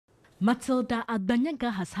Matilda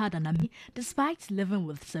Agbanyaga has had an amazing despite living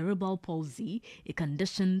with cerebral palsy, a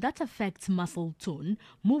condition that affects muscle tone,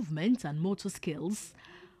 movement and motor skills.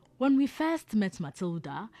 When we first met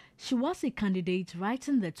Matilda, she was a candidate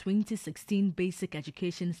writing the 2016 Basic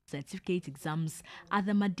Education Certificate exams at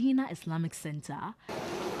the Medina Islamic Center.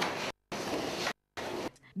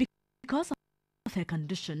 Because of her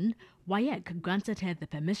condition, Wassce granted her the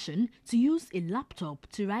permission to use a laptop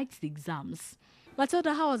to write the exams.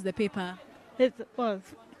 Matilda, how was the paper? It was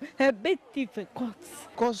a bit difficult.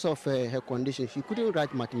 Because of her condition, she couldn't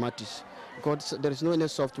write mathematics because there is no any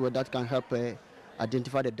software that can help her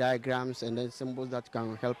identify the diagrams and then symbols that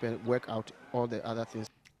can help her work out all the other things.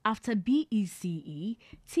 After BECE,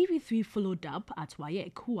 TV3 followed up at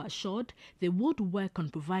Wassce, who assured they would work on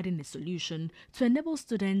providing a solution to enable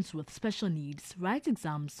students with special needs write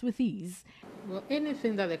exams with ease. Well,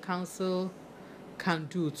 anything that the council can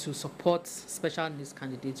do to support special needs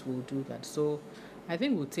candidates will do that. So I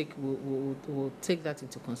think we'll take that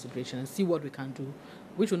into consideration and see what we can do,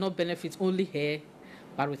 which will not benefit only her,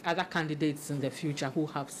 but with other candidates in the future who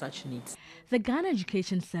have such needs. The Ghana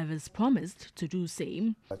Education Service promised to do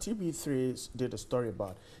same. TV3 did a story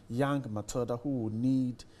about young Matilda who would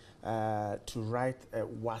need to write a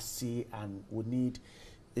Wassce and would need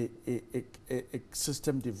a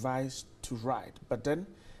system device to write, but then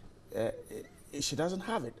she doesn't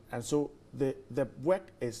have it, and so the work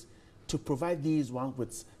is to provide these ones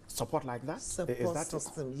with support like that. Support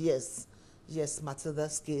system, yes. Yes,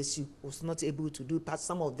 Matilda's case, she was not able to do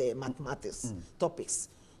some of the mathematics topics.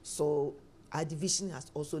 So our division has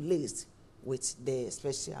also liaised with the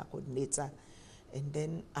special coordinator and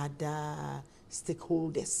then other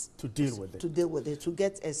stakeholders to deal with it. To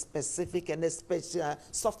get a specific and a special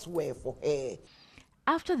software for her.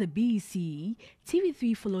 After the BECE,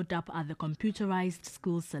 TV3 followed up at the computerized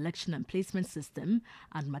school selection and placement system,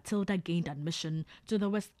 and Matilda gained admission to the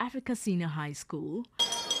West Africa Senior High School.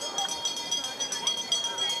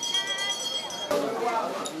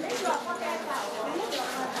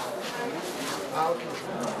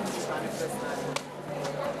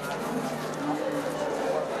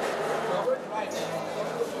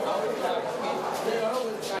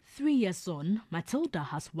 Three years on, Matilda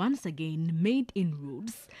has once again made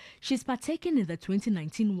inroads. She's partaken in the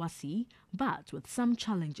 2019 Wassce, but with some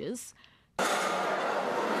challenges.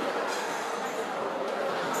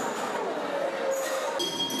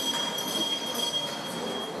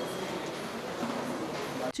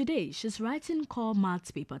 Today, she's writing core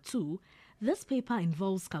maths paper 2. This paper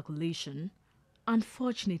involves calculation.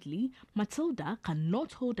 Unfortunately, Matilda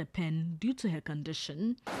cannot hold a pen due to her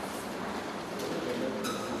condition.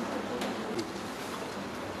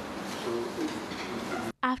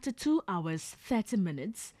 After 2 hours, 30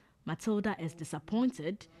 minutes, Matilda is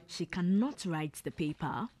disappointed she cannot write the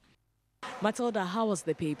paper. Matilda, how was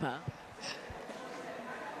the paper?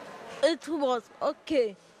 It was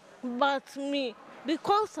okay, but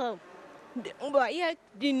because of Wassce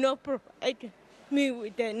did not provide me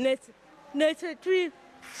with the necessary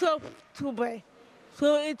software,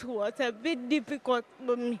 so it was a bit difficult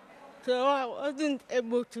for me, so I wasn't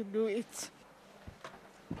able to do it.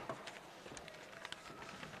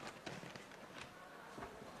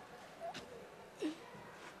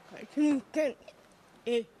 I think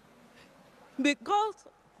because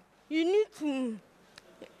you need to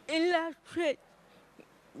illustrate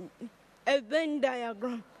a Venn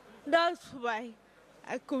diagram. That's why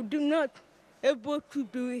I could not able to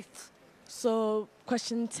do it. So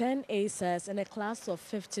question 10A says, in a class of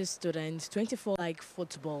 50 students, 24 like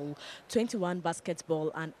football, 21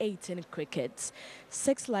 basketball and 18 cricket,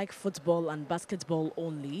 6 like football and basketball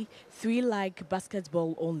only, 3 like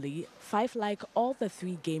basketball only, 5 like all the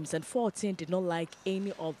 3 games, and 14 did not like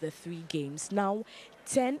any of the 3 games. Now,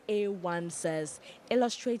 10A1 says,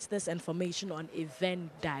 illustrate this information on a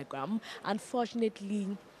Venn diagram.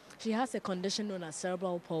 Unfortunately, she has a condition known as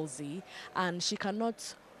cerebral palsy, and she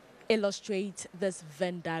cannot illustrate this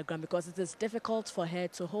Venn diagram because it is difficult for her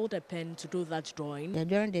to hold a pen to do that drawing. Yeah,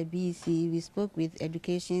 during the BEC, we spoke with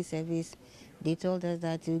Education Service. They told us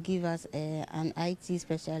that to give us an IT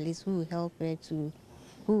specialist who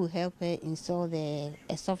will help her install the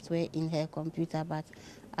software in her computer, but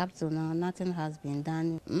up to now, nothing has been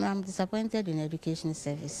done. I'm disappointed in Education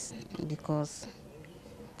Service because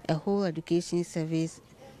a whole Education Service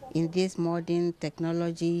in this modern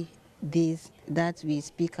technology days that we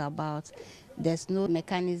speak about, there's no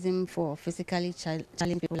mechanism for physically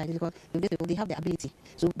challenged people like this because they have the ability,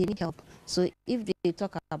 so they need help. So if they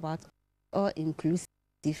talk about all inclusive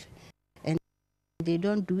and they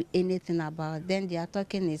don't do anything about it, then they are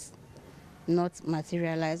talking is not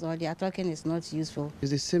materialize, or their talking is not useful.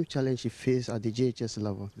 It's the same challenge she faced at the JHS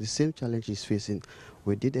level. The same challenge she's facing.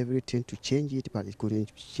 We did everything to change it, but it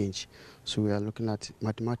couldn't change. So we are looking at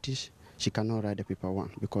mathematics. She cannot write the paper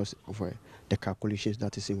one because of the calculations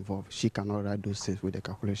that is involved. She cannot write those things with the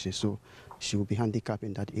calculations, so she will be handicapped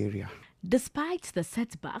in that area. Despite the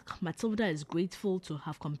setback, Matilda is grateful to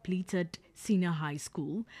have completed senior high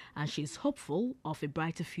school and she is hopeful of a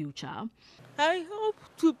brighter future. I hope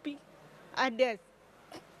to be at the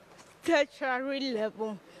tertiary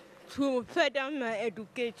level to further my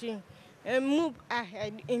education and move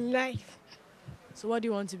ahead in life. So what do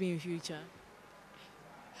you want to be in future?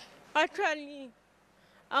 Actually,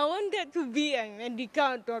 I wanted to be a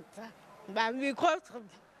medical doctor, but because of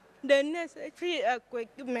the necessary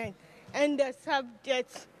equipment and the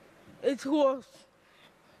subjects, it was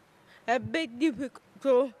a bit difficult.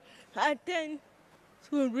 So I tend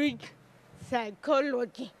to read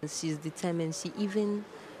psychology. She's determined. She even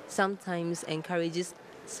sometimes encourages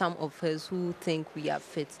some of us who think we are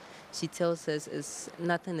fit. She tells us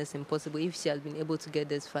nothing is impossible. If she has been able to get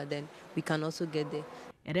this far, then we can also get there.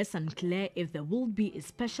 It is unclear if there will be a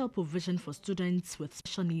special provision for students with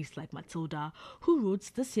special needs like Matilda, who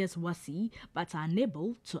wrote this year's Wassce but are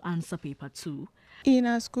unable to answer paper 2. In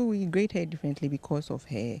our school, we grade her differently because of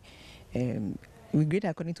her. We grade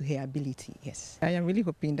according to her ability. Yes, I am really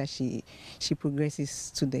hoping that she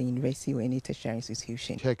progresses to the university or any tertiary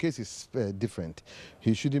institution. Her case is different.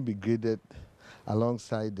 He shouldn't be graded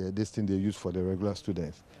alongside this thing they use for the regular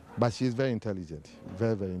students. But she is very intelligent,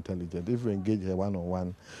 very, very intelligent. If we engage her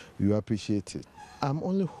one-on-one, we appreciate it. I'm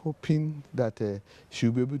only hoping that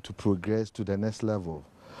she'll be able to progress to the next level.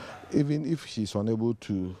 Even if she's unable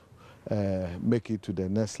to make it to the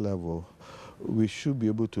next level, we should be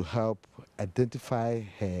able to help identify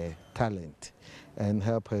her talent and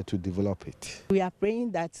help her to develop it. We are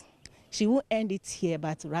praying that she won't end it here,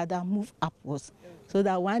 but rather move upwards, so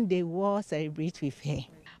that one day we'll celebrate with her.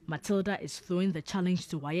 Matilda is throwing the challenge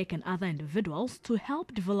to Wassce and other individuals to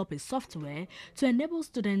help develop a software to enable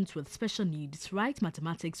students with special needs write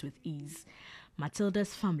mathematics with ease.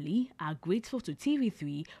 Matilda's family are grateful to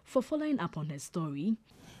TV3 for following up on her story.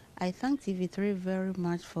 I thank TV3 very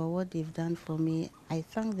much for what they've done for me. I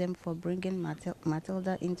thank them for bringing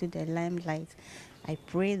Matilda into the limelight. I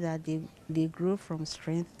pray that they grow from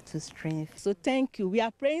strength to strength. So thank you. We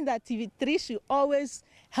are praying that TV3 should always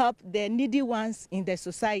help the needy ones in the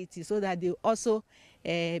society so that they also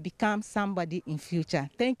become somebody in future.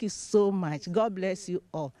 Thank you so much. God bless you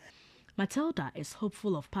all. Matilda is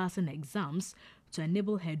hopeful of passing exams to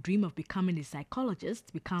enable her dream of becoming a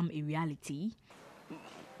psychologist become a reality.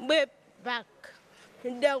 Way back,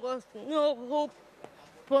 there was no hope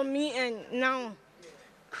for me, and now,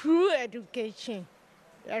 through education,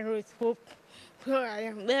 there is hope. So I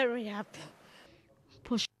am very happy.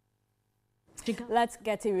 Let's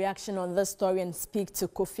get a reaction on this story and speak to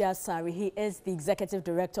Kofi Asari. He is the Executive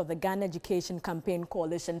Director of the Ghana Education Campaign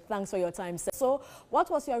Coalition. Thanks for your time, sir. So,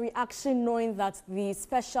 what was your reaction knowing that the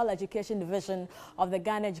Special Education Division of the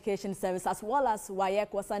Ghana Education Service, as well as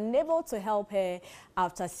Wassce, was unable to help her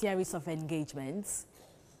after a series of engagements?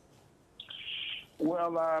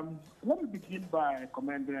 Well, let me begin by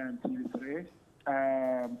commending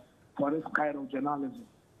TV3 for this kind of journalism.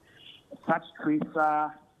 Such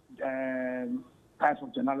tracer types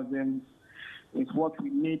of journalism is what we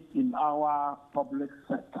need in our public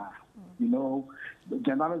sector. You know, the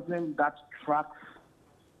journalism that tracks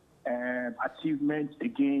achievements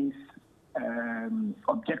against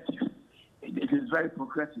objectives. It is very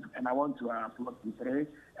progressive, and I want to applaud TV3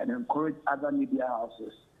 and encourage other media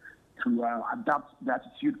houses to adapt the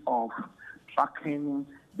attitude of tracking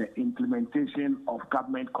the implementation of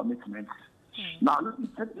government commitments. Now,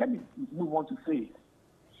 let me move on to say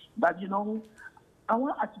that, you know,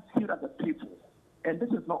 our attitude as a people, and this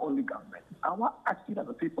is not only government, our attitude as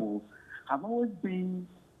a people have always been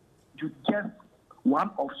to just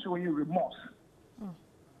one of showing remorse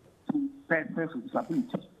to persons with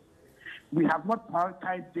disability. We have not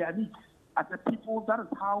prioritized their needs. As a people, that is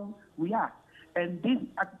how we are. And this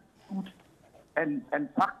attitude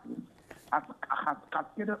and practice has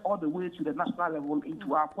cascaded all the way to the national level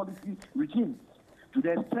into our policy regime, to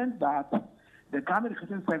the extent that the Ghana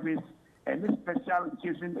Education Service and the Special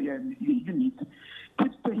Education Unit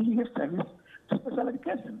keeps paying his service to special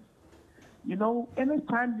education. You know,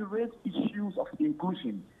 anytime you raise issues of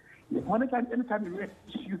inclusion, anytime you raise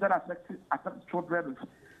issues that affect children with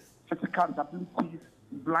physical disabilities,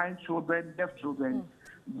 blind children, deaf children,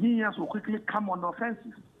 unions will quickly come on the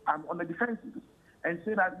offensive, on the defensive, and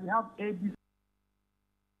say that we have ABC.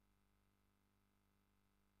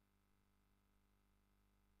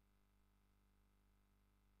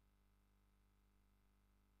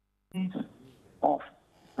 needs of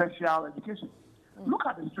special education. Look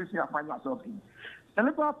at the situation we are finding ourselves in.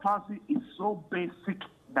 Cerebral palsy is so basic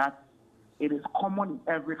that it is common in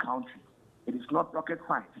every country. It is not rocket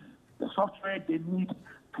science. The software they need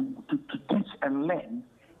to teach and learn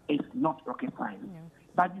is not rocket science. Yeah.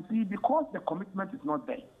 But you see, because the commitment is not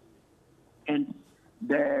there, and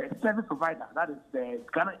the service provider, that is the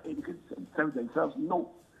Ghana Education Service themselves, know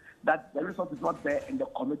that the resource is not there and the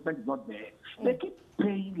commitment is not there, they keep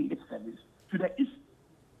paying lip service to the issue.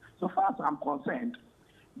 So far as I'm concerned,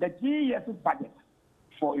 the GES's budget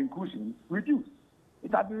for inclusion reduced.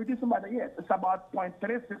 It has been reducing by the years. It's about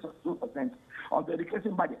 0.36 or 2% of the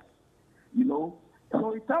education budget. You know,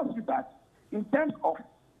 so it tells you that in terms of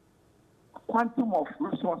quantum of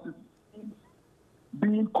resources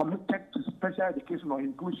being committed to special education or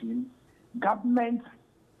inclusion, government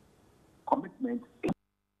commitment is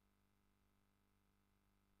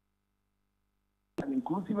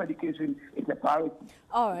inclusive education is a priority.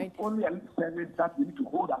 All right. It's only a service that we need to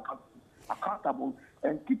hold accountable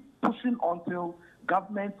and keep pushing until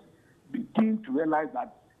government begin to realize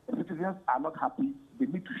that the citizens are not happy. They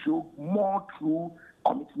need to show more true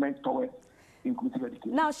commitment towards inclusive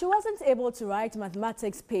education. Now, she wasn't able to write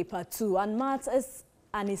mathematics paper 2, and maths is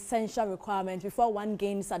an essential requirement before one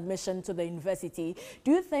gains admission to the university.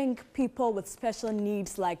 Do you think people with special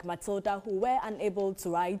needs like Matilda, who were unable to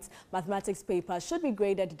write mathematics paper, should be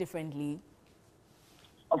graded differently?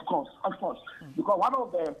 Of course, of course. Because one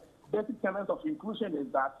of the basic tenets of inclusion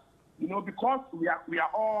is that, you know, because we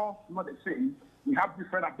are all not the same, we have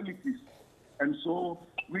different abilities, and so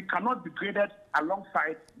we cannot be graded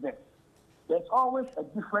alongside them. There's always a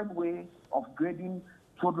different way of grading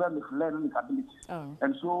children with learning disabilities. Oh.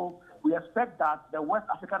 And so we expect that the West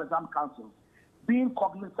African Exam Council, being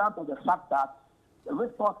cognizant of the fact that the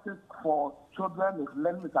resources for children with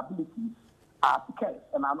learning disabilities are scarce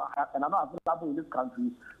and are not available in this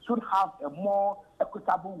country, should have a more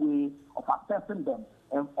equitable way of assessing them.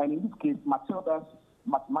 And in this case, Matilda's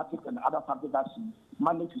mathematics and other subjects that she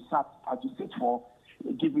managed to sit for,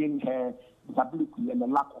 given her disability and the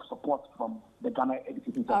lack of support from the Ghana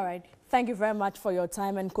Education Service. All right. Thank you very much for your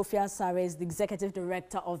time. And Kofi Asare is the Executive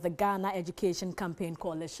Director of the Ghana Education Campaign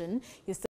Coalition.